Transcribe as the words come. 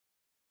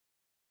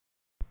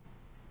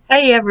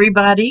Hey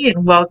everybody,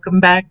 and welcome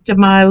back to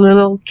my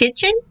little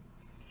kitchen.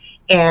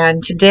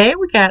 And today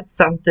we got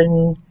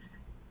something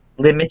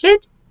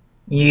limited.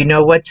 You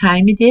know what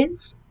time it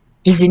is?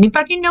 Does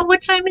anybody know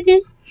what time it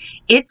is?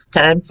 It's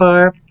time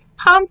for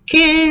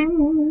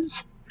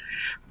pumpkins.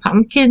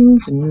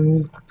 Pumpkins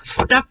and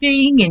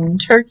stuffing and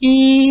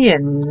turkey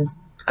and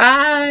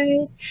pie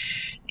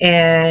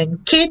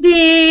and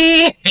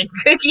candy and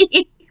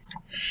cookies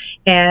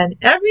and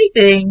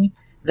everything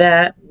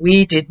that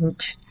we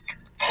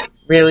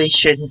really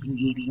shouldn't be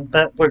eating,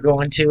 but we're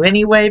going to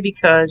anyway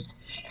because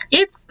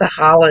it's the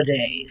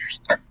holidays.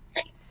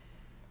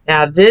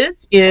 Now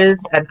this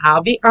is, and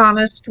I'll be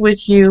honest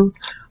with you,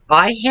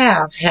 I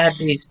have had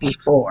these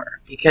before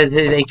because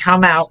they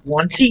come out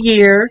once a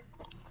year,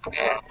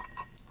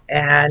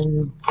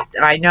 and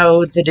I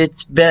know that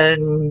it's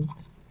been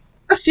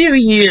a few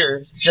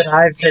years that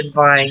I've been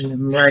buying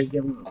them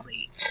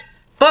regularly.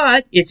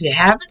 But if you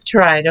haven't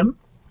tried them,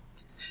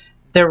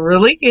 they're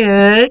really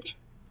good.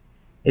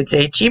 It's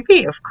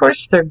HEB, of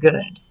course they're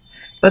good.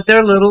 But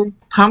they're little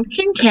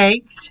pumpkin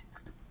cakes.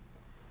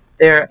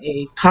 They're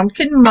a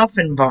pumpkin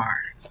muffin bar.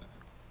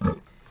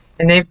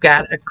 And they've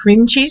got a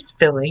cream cheese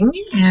filling,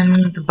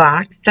 and the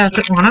box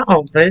doesn't want to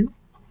open.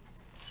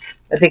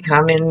 But they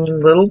come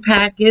in little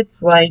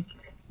packets like,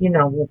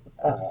 cereal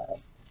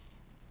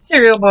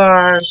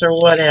bars or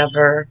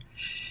whatever.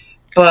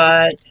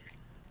 But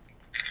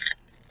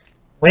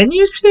when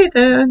you see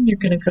them, you're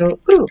going to go,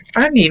 ooh,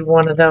 I need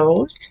one of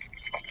those.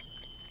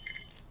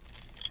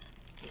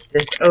 Get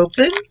this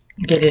open,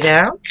 get it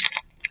out.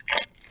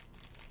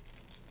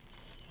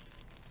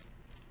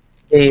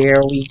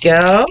 There we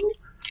go.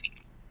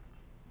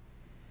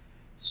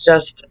 It's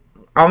just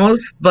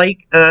almost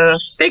like a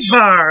Big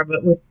Bar,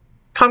 but with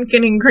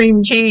pumpkin and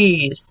cream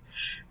cheese.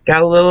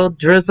 Got a little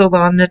drizzle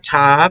on the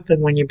top,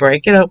 and when you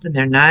break it open,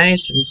 they're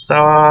nice and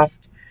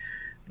soft.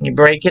 When you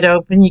break it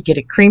open, you get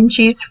a cream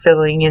cheese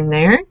filling in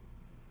there.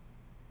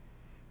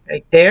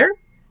 Right there.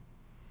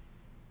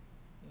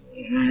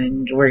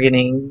 And we're going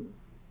to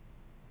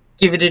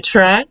give it a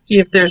try, see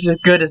if they're as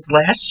good as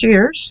last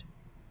year's.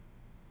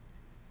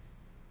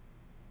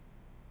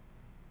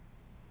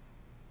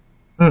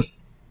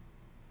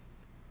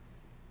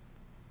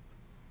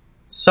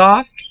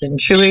 Soft and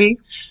chewy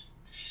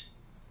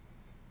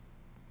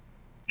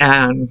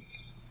and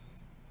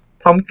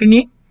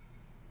pumpkin-y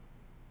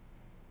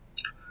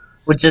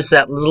with just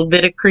that little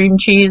bit of cream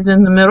cheese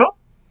in the middle.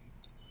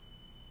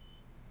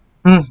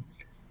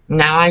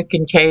 Now I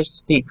can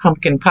taste the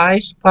pumpkin pie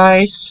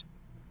spice.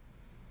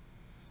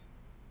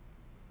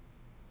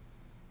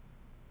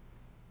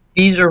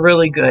 These are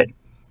really good.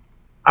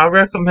 I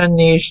recommend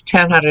these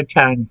 10 out of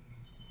 10.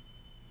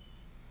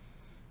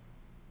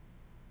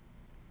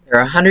 They're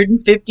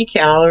 150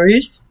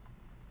 calories.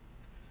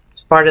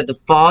 It's part of the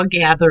fall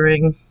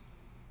gathering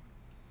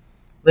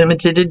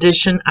limited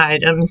edition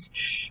items.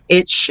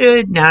 It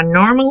should. Now,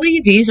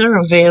 normally these are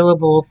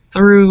available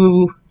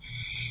through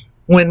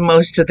when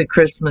most of the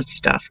Christmas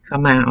stuff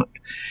come out,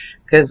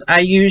 because I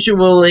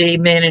usually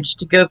manage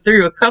to go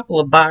through a couple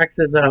of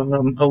boxes of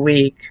them a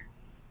week,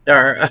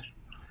 or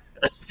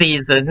a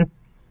season,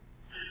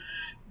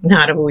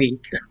 not a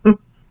week.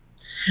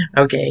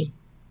 Okay.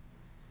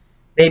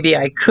 Maybe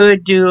I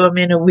could do them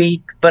in a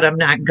week, but I'm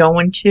not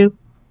going to,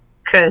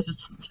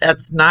 because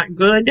that's not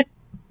good.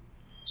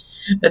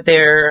 But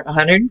they're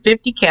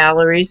 150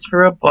 calories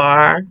for a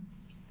bar.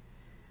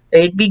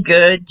 They'd be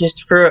good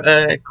just for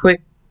a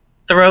quick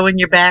throw in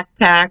your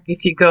backpack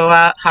if you go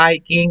out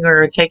hiking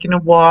or taking a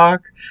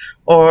walk,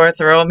 or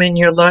throw them in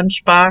your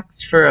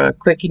lunchbox for a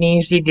quick and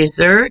easy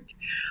dessert,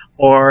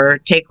 or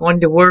take one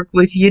to work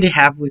with you to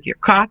have with your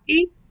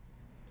coffee.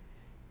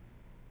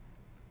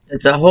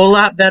 It's a whole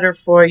lot better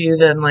for you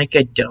than like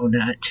a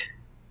donut.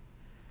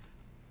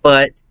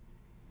 But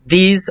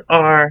these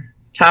are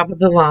top of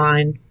the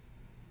line.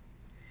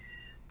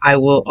 I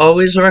will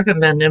always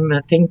recommend them.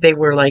 I think they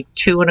were like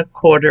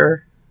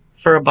 $2.25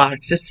 for a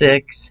box of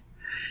 6.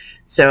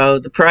 So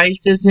the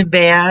price isn't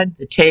bad.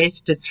 The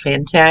taste is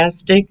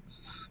fantastic.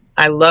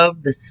 I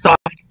love the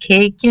soft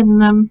cake in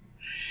them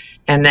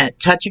and that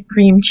touch of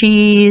cream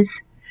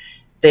cheese.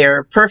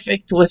 They're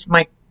perfect with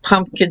my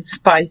pumpkin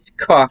spice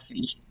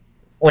coffee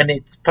when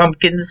it's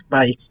pumpkin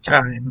spice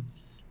time,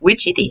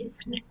 which it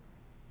is now.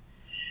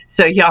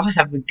 So y'all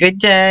have a good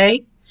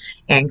day,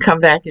 and come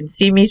back and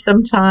see me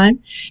sometime.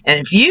 And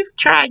if you've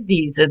tried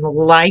these and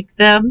like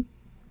them,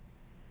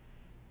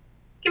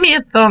 give me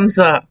a thumbs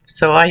up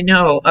so I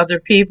know other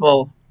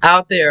people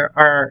out there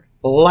are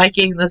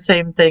liking the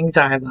same things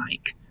I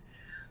like.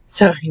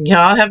 So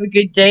y'all have a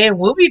good day, and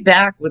we'll be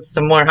back with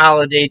some more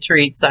holiday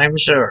treats, I'm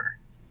sure.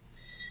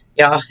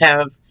 Y'all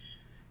have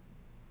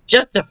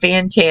just a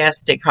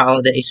fantastic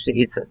holiday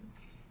season.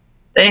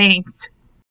 Thanks.